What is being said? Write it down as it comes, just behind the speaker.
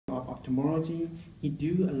ophthalmology. He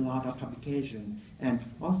do a lot of publication, and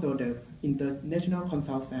also the international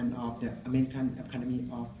consultant of the American Academy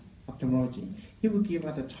of Ophthalmology. He will give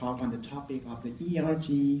us a talk on the topic of the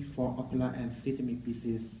ERG for ocular and systemic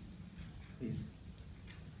disease. Please.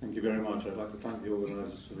 Thank you very much. I'd like to thank the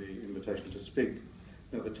organisers for the invitation to speak.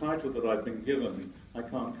 Now, the title that I've been given, I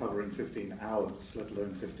can't cover in 15 hours, let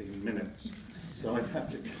alone 15 minutes. So I've had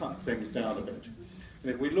to cut things down a bit.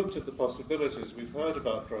 And if we looked at the possibilities, we've heard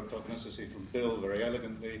about drug toxicity from Bill very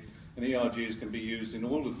elegantly, and ERGs can be used in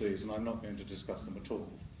all of these, and I'm not going to discuss them at all.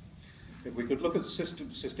 If we could look at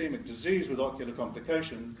systemic disease with ocular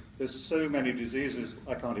complication, there's so many diseases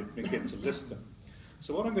I can't even begin to list them.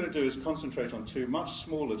 So what I'm going to do is concentrate on two much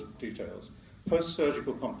smaller details: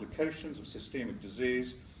 post-surgical complications of systemic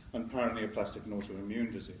disease and paraneoplastic and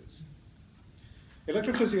autoimmune disease.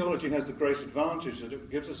 Electrophysiology has the great advantage that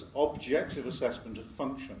it gives us objective assessment of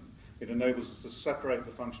function. It enables us to separate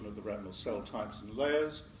the function of the retinal cell types and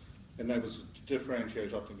layers, enables us to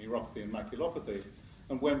differentiate optic neuropathy and maculopathy,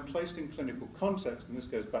 and when placed in clinical context, and this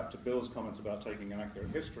goes back to Bill's comments about taking an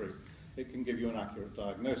accurate history, it can give you an accurate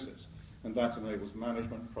diagnosis, and that enables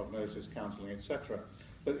management, prognosis, counselling, etc.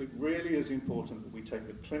 But it really is important that we take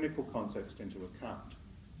the clinical context into account.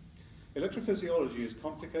 Electrophysiology is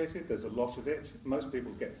complicated, there's a lot of it. Most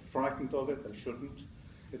people get frightened of it, they shouldn't.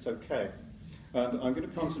 It's okay. And I'm going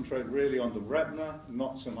to concentrate really on the retina,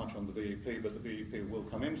 not so much on the VEP, but the VEP will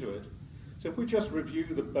come into it. So if we just review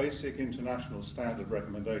the basic international standard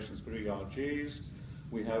recommendations for ERGs,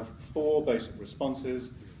 we have 4 basic responses: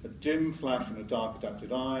 a dim flash and a dark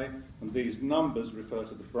adapted eye, and these numbers refer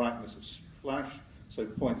to the brightness of flash, so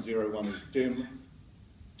 0.01 is dim,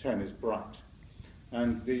 10 is bright.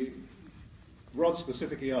 And the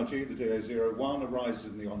rod-specific ERG, the DA01, arises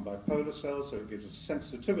in the on-bipolar cells, so it gives us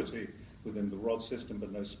sensitivity within the rod system but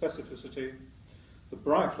no specificity. The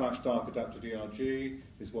bright flash dark adapted ERG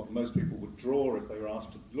is what most people would draw if they were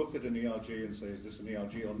asked to look at an ERG and say, is this an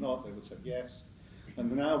ERG or not? They would say yes. And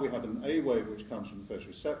now we have an A wave which comes from the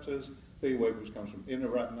photoreceptors, B wave which comes from inner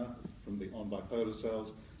retina, from the on-bipolar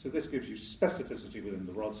cells. So this gives you specificity within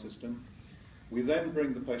the rod system. We then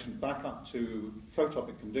bring the patient back up to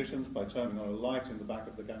photopic conditions by turning on a light in the back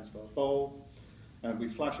of the Ganstar bowl, and we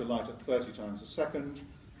flash a light at 30 times a second.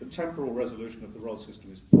 The temporal resolution of the rod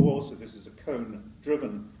system is poor, so this is a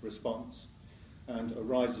cone-driven response, and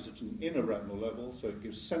arises at an inner retinal level, so it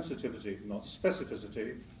gives sensitivity, not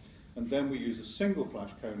specificity. And then we use a single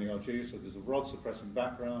flash cone ERG, so there's a rod-suppressing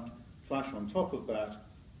background, flash on top of that,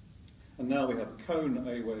 and now we have a cone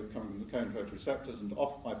A wave coming from the cone photoreceptors and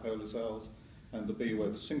off bipolar cells, and the B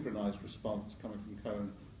wave, a synchronized response coming from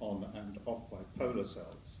cone on and off bipolar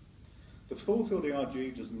cells. The full-field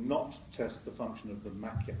ERG does not test the function of the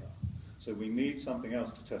macula, so we need something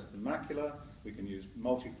else to test the macula. We can use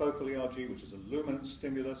multifocal ERG, which is a luminance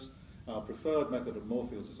stimulus. Our preferred method of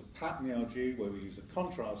Moorfields is a pattern ERG, where we use a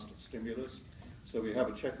contrast stimulus. So we have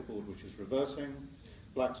a checkerboard which is reversing.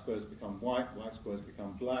 Black squares become white squares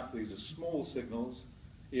become black. These are small signals.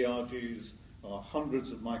 ERGs are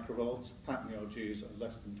hundreds of microvolts. Pattern ERGs are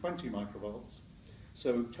less than 20 microvolts.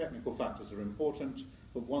 So technical factors are important,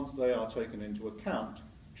 but once they are taken into account,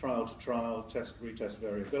 trial to trial, test, retest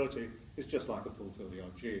variability is just like a full-field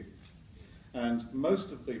ERG. And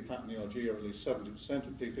most of the pattern ERG, or at least 70%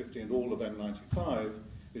 of P50 and all of M95,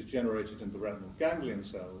 is generated in the retinal ganglion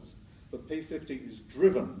cells, but P50 is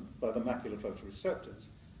driven by the macular photoreceptors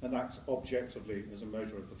and acts objectively as a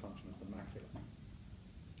measure of the function of the macula.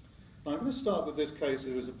 Now I'm going to start with this case,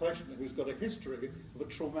 who is a patient who's got a history of a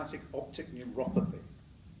traumatic optic neuropathy.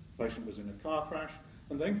 The patient was in a car crash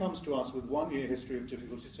and then comes to us with 1-year history of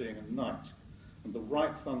difficulty seeing at night. And the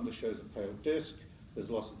right fundus shows a pale disc, there's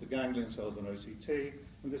loss of the ganglion cells on OCT,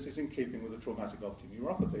 and this is in keeping with a traumatic optic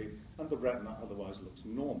neuropathy, and the retina otherwise looks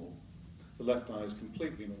normal. The left eye is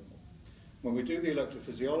completely normal. When we do the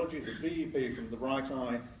electrophysiology, the VEP from the right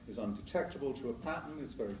eye is undetectable to a pattern.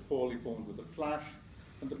 It's very poorly formed with a flash.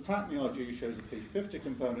 And the pattern ERG shows a P50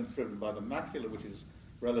 component driven by the macula, which is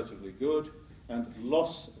relatively good, and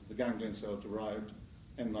loss of the ganglion cell-derived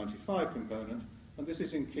M95 component, and this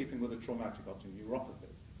is in keeping with a traumatic optic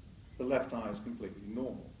neuropathy. The left eye is completely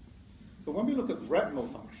normal. But when we look at retinal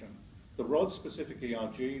function, the rod-specific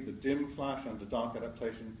ERG, the dim flash and the dark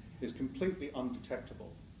adaptation, is completely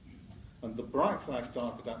undetectable. And the bright flash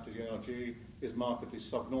dark adapted ERG is markedly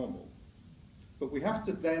subnormal. But we have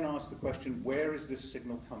to then ask the question, where is this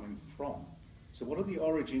signal coming from? So what are the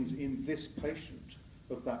origins in this patient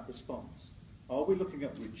of that response? Are we looking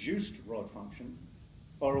at reduced rod function,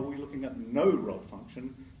 or are we looking at no rod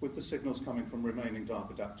function with the signals coming from remaining dark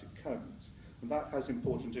adapted cones? And that has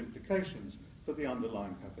important implications for the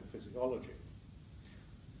underlying pathophysiology.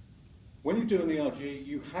 When you do an ERG,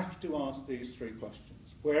 you have to ask these three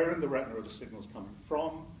questions. Where in the retina are the signals coming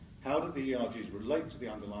from? How do the ERGs relate to the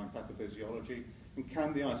underlying pathophysiology? And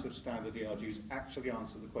can the ISIF standard ERGs actually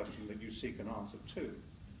answer the question that you seek an answer to?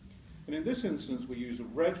 And in this instance, we use a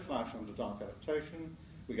red flash under dark adaptation.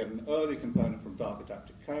 We get an early component from dark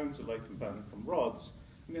adapted cones, a late component from rods.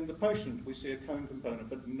 And in the patient, we see a cone component,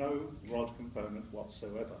 but no rod component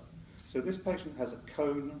whatsoever. So this patient has a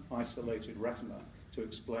cone-isolated retina to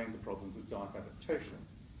explain the problems with dark adaptation.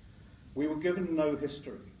 We were given no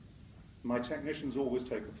history. My technicians always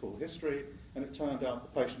take a full history, and it turned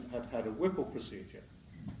out the patient had had a Whipple procedure.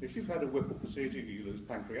 If you've had a Whipple procedure, you lose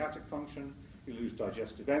pancreatic function, you lose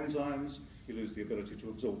digestive enzymes, you lose the ability to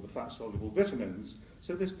absorb the fat-soluble vitamins.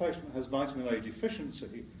 So this patient has vitamin A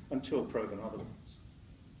deficiency until proven otherwise.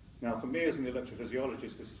 Now, for me as an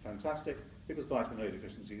electrophysiologist, this is fantastic because vitamin A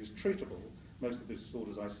deficiency is treatable. Most of the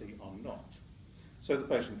disorders I see are not. So the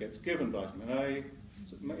patient gets given vitamin A,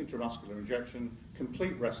 intramuscular injection,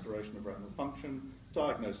 complete restoration of retinal function,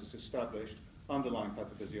 diagnosis established, underlying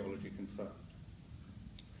pathophysiology confirmed.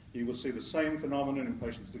 You will see the same phenomenon in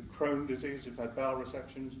patients with Crohn's disease who've had bowel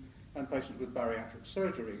resections and patients with bariatric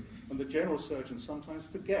surgery. And the general surgeons sometimes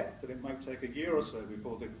forget that it might take a year or so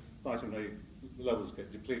before the vitamin A levels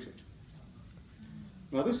get depleted.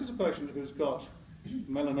 Now, this is a patient who's got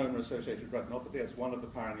melanoma-associated retinopathy. It's one of the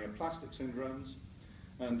paraneoplastic syndromes.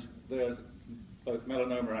 And there's both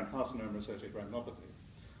melanoma and carcinoma-associated retinopathy.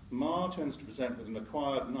 MAR tends to present with an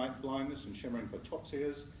acquired night blindness and shimmering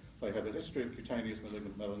photopsias. They have a history of cutaneous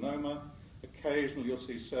malignant melanoma. Occasionally you'll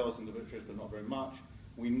see cells in the vitreous, but not very much.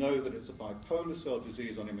 We know that it's a bipolar cell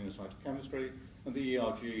disease on immunocytochemistry, and the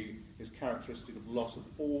ERG is characteristic of loss of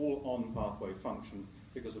all on-pathway function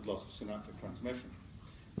because of loss of synaptic transmission.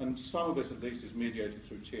 And some of it, at least, is mediated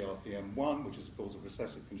through TRPM1, which is a cause of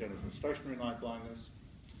recessive congenital stationary night blindness.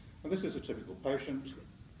 And this is a typical patient.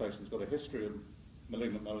 The patient's got a history of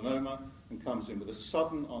malignant melanoma and comes in with a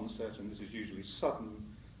sudden onset, and this is usually sudden,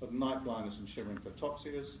 of night blindness and shimmering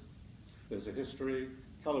photopsias. There's a history.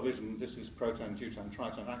 Color vision, this is proton, deutan,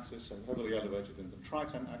 triton axis, so heavily elevated in the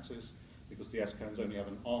triton axis because the S-cones only have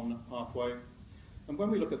an on pathway. And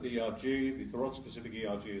when we look at the ERG, the rod-specific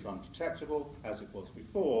ERG is undetectable, as it was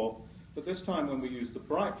before, but this time when we use the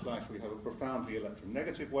bright flash, we have a profoundly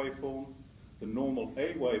electronegative waveform. The normal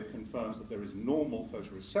A wave confirms that there is normal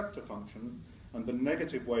photoreceptor function, and the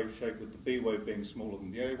negative wave shape with the B wave being smaller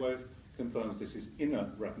than the A wave confirms this is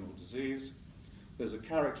inner retinal disease. There's a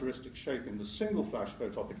characteristic shape in the single flash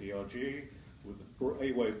photopic ERG, with the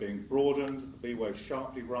A wave being broadened, the B wave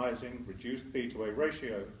sharply rising, reduced B to A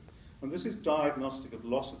ratio. And this is diagnostic of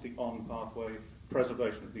loss of the on pathway,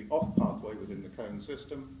 preservation of the off pathway within the cone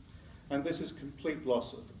system. And this is complete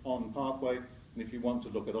loss of on pathway. And if you want to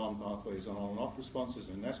look at on pathways and on and off responses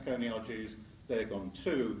in S-cone ERGs, they're gone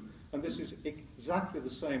too. And this is exactly the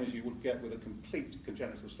same as you would get with a complete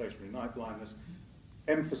congenital stationary night blindness,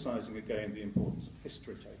 emphasizing again the importance of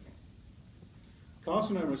history taking.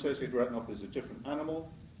 Carcinoma-associated retinopathy is a different animal.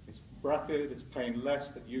 It's brachyid, it's painless,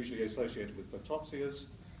 but usually associated with photopsias.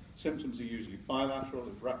 Symptoms are usually bilateral,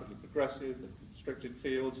 it's rapidly progressive, with constricted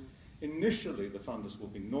fields. Initially, the fundus will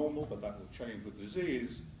be normal, but that will change with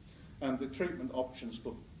disease. And the treatment options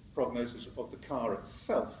for prognosis of the CAR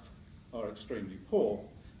itself are extremely poor.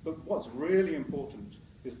 But what's really important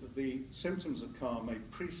is that the symptoms of CAR may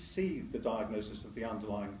precede the diagnosis of the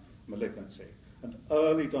underlying malignancy. And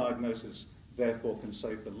early diagnosis, therefore, can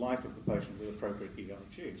save the life of the patient with appropriate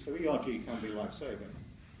ERG. So ERG can be life-saving.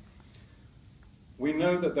 We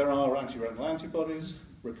know that there are anti-retinal antibodies.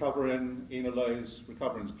 Recoverin, enolase,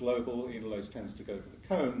 Recoverin's global, enolase tends to go for the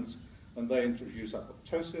cones, and they introduce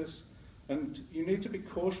apoptosis. And you need to be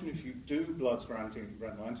cautious if you do bloods for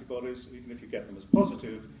anti-retinal antibodies, even if you get them as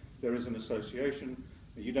positive, there is an association.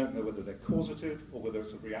 You don't know whether they're causative or whether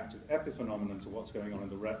it's a reactive epiphenomenon to what's going on in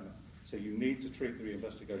the retina. So you need to treat the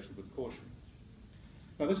reinvestigation with caution.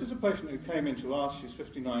 Now, this is a patient who came into us. She's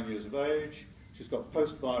 59 years of age. She's got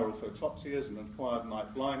post-viral photopsias and acquired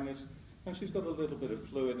night blindness, and she's got a little bit of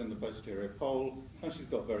fluid in the posterior pole, and she's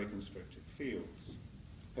got very constricted fields.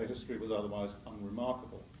 Her history was otherwise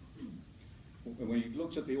unremarkable. When we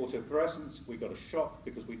looked at the autofluorescence, we got a shock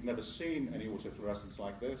because we'd never seen any autofluorescence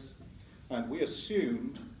like this. And we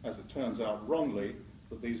assumed, as it turns out wrongly,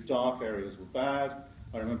 that these dark areas were bad.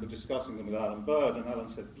 I remember discussing them with Alan Bird, and Alan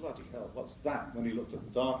said, bloody hell, what's that, when he looked at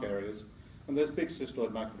the dark areas. And there's big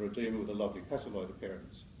cystoid macular edema with a lovely petaloid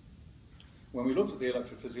appearance. When we looked at the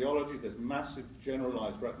electrophysiology, there's massive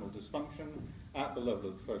generalized retinal dysfunction at the level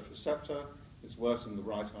of the photoreceptor. It's worse in the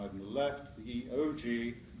right eye than the left. The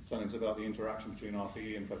EOG telling us about the interaction between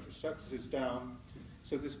RPE and photoreceptors is down.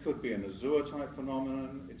 So this could be an Azure-type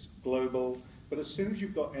phenomenon, it's global, but as soon as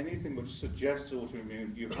you've got anything which suggests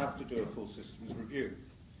autoimmune, you have to do a full systems review.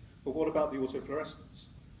 But what about the autofluorescence?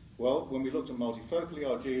 Well, when we looked at multifocal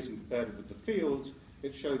ERGs and compared it with the fields,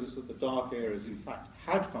 it showed us that the dark areas in fact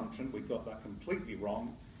had function. We got that completely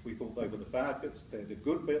wrong. We thought they were the bad bits, they're the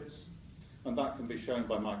good bits. And that can be shown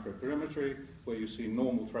by microperimetry, where you see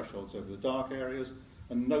normal thresholds over the dark areas.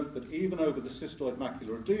 And note that even over the cystoid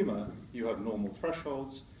macular edema, you have normal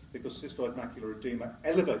thresholds, because cystoid macular edema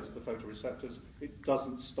elevates the photoreceptors. It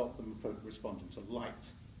doesn't stop them from responding to light.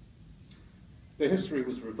 The history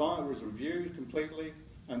was reviewed completely,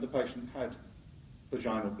 and the patient had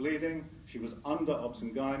vaginal bleeding. She was under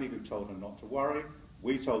obs-gynae, who told her not to worry.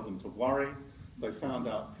 We told them to worry. They found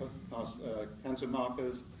out cancer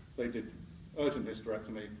markers. They did urgent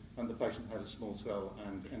hysterectomy, and the patient had a small cell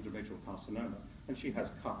and endometrial carcinoma, and she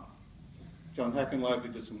has CAR. John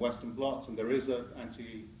Heckenlively did some Western blots, and there is an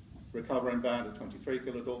anti-recovering band at 23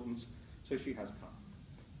 kilodaltons, so she has CAR.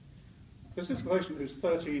 This is a patient who's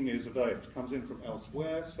 13 years of age, comes in from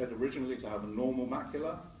elsewhere, said originally to have a normal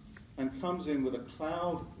macula, and comes in with a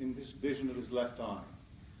cloud in this vision of his left eye.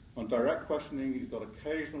 On direct questioning, he's got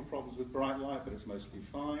occasional problems with bright light, but it's mostly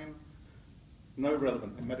fine. No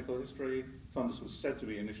relevant medical history. Fundus was said to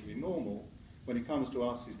be initially normal. When he comes to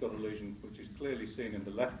us, he's got a lesion which is clearly seen in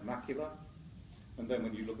the left macula. And then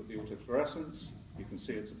when you look at the autofluorescence, you can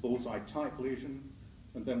see it's a bullseye-type lesion.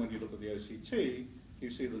 And then when you look at the OCT, you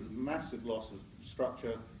see there's massive loss of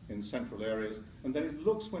structure in central areas. And then it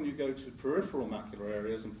looks, when you go to peripheral macular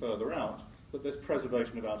areas and further out, that there's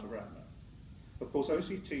preservation of outer retina. Of course,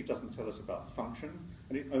 OCT doesn't tell us about function,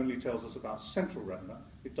 and it only tells us about central retina.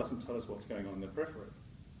 It doesn't tell us what's going on in the periphery.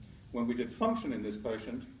 When we did function in this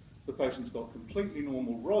patient, the patient's got completely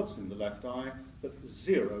normal rods in the left eye, but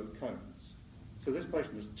 0 cones. So this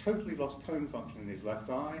patient has totally lost cone function in his left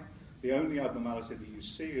eye. The only abnormality that you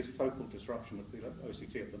see is focal disruption of the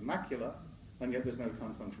OCT at the macula, and yet there's no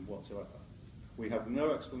cone function whatsoever. We have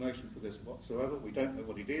no explanation for this whatsoever. We don't know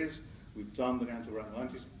what it is. We've done the anti-retinal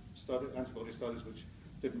antibody studies, which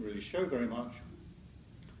didn't really show very much.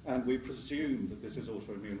 And we presume that this is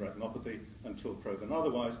autoimmune retinopathy until proven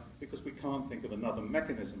otherwise, because we can't think of another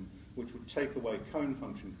mechanism which would take away cone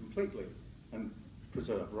function completely and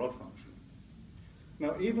preserve rod function.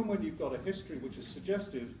 Now, even when you've got a history which is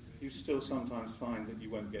suggestive, you still sometimes find that you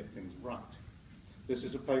won't get things right. This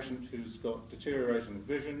is a patient who's got deterioration of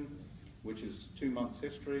vision, which is 2 months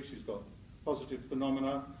history. She's got positive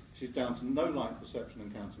phenomena. She's down to no light perception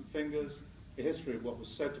and counting fingers. A history of what was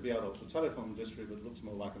said to be adult telephone dystrophy, but looks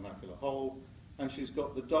more like a macular hole. And she's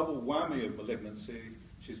got the double whammy of malignancy.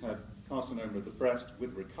 She's had carcinoma of the breast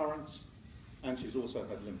with recurrence, and she's also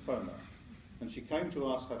had lymphoma. And she came to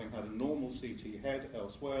us having had a normal CT head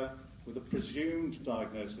elsewhere with a presumed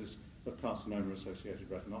diagnosis of carcinoma-associated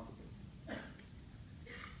retinopathy.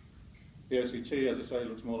 The OCT, as I say,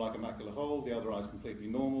 looks more like a macular hole. The other eye is completely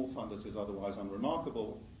normal. Fundus is otherwise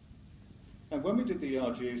unremarkable. And when we did the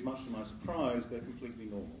ERGs, much to my surprise, they're completely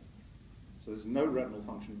normal. So there's no retinal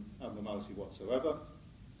function abnormality whatsoever.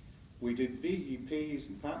 We did VEPs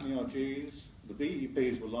and pattern ERGs. The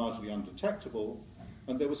VEPs were largely undetectable,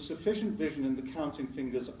 and there was sufficient vision in the counting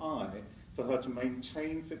finger's eye for her to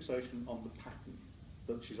maintain fixation on the pattern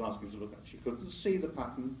that she's asking to look at. She couldn't see the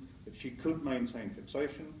pattern, but she could maintain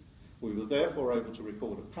fixation. We were therefore able to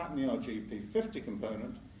record a pattern ERG P50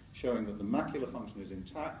 component showing that the macular function is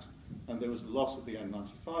intact, and there was loss of the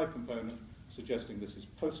N95 component, suggesting this is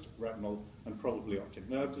post-retinal and probably optic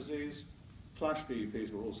nerve disease. Flash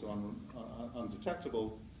VEPs were also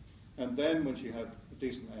undetectable. And then when she had a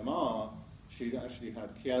decent MR, she actually had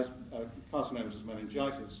carcinomatous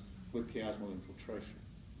meningitis with chiasmal infiltration.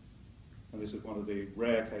 And this is one of the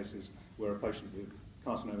rare cases where a patient with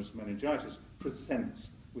carcinomatous meningitis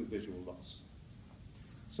presents with visual loss.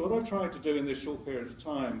 So what I've tried to do in this short period of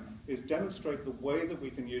time is demonstrate the way that we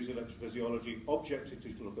can use electrophysiology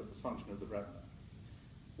objectively to look at the function of the retina.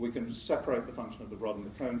 We can separate the function of the rod and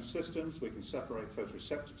the cone systems. We can separate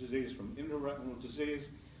photoreceptor disease from intraretinal disease.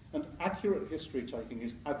 And accurate history taking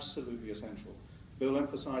is absolutely essential. Bill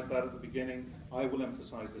emphasized that at the beginning. I will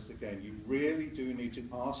emphasize this again. You really do need to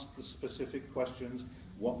ask the specific questions.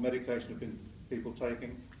 What medication have been people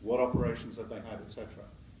taking? What operations have they had, etc.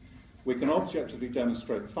 We can objectively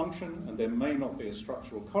demonstrate function, and there may not be a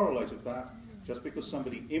structural correlate of that. Just because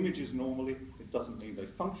somebody images normally, it doesn't mean they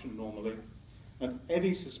function normally. And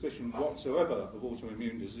any suspicion whatsoever of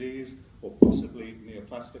autoimmune disease, or possibly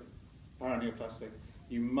neoplastic, paraneoplastic,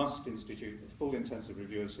 you must institute a full intensive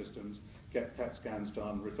review of systems, get PET scans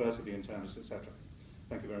done, refer to the internist, etc.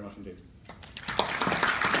 Thank you very much indeed.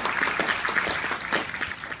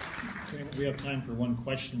 We have time for one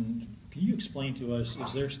question. Can you explain to us,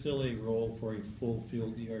 is there still a role for a full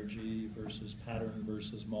field ERG versus pattern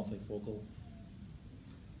versus multifocal?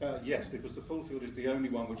 Yes, because the full field is the only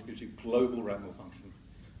one which gives you global retinal function.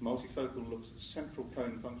 Multifocal looks at central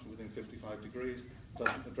cone function within 55 degrees,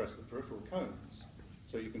 doesn't address the peripheral cones.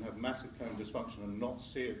 So you can have massive cone dysfunction and not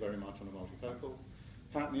see it very much on a multifocal.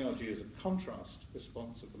 Pattern ERG is a contrast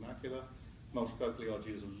response of the macula. Multifocal ERG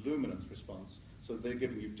is a luminance response. So they're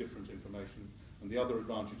giving you different information. And the other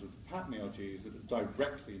advantage of the pattern ERG is that it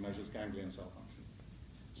directly measures ganglion cell function.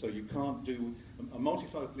 So you can't do a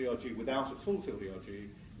multifocal ERG without a full field ERG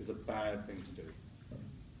is a bad thing to do.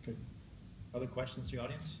 Good. Other questions to the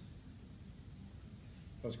audience?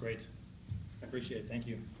 That was great. I appreciate it. Thank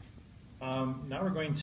you. Now we're going to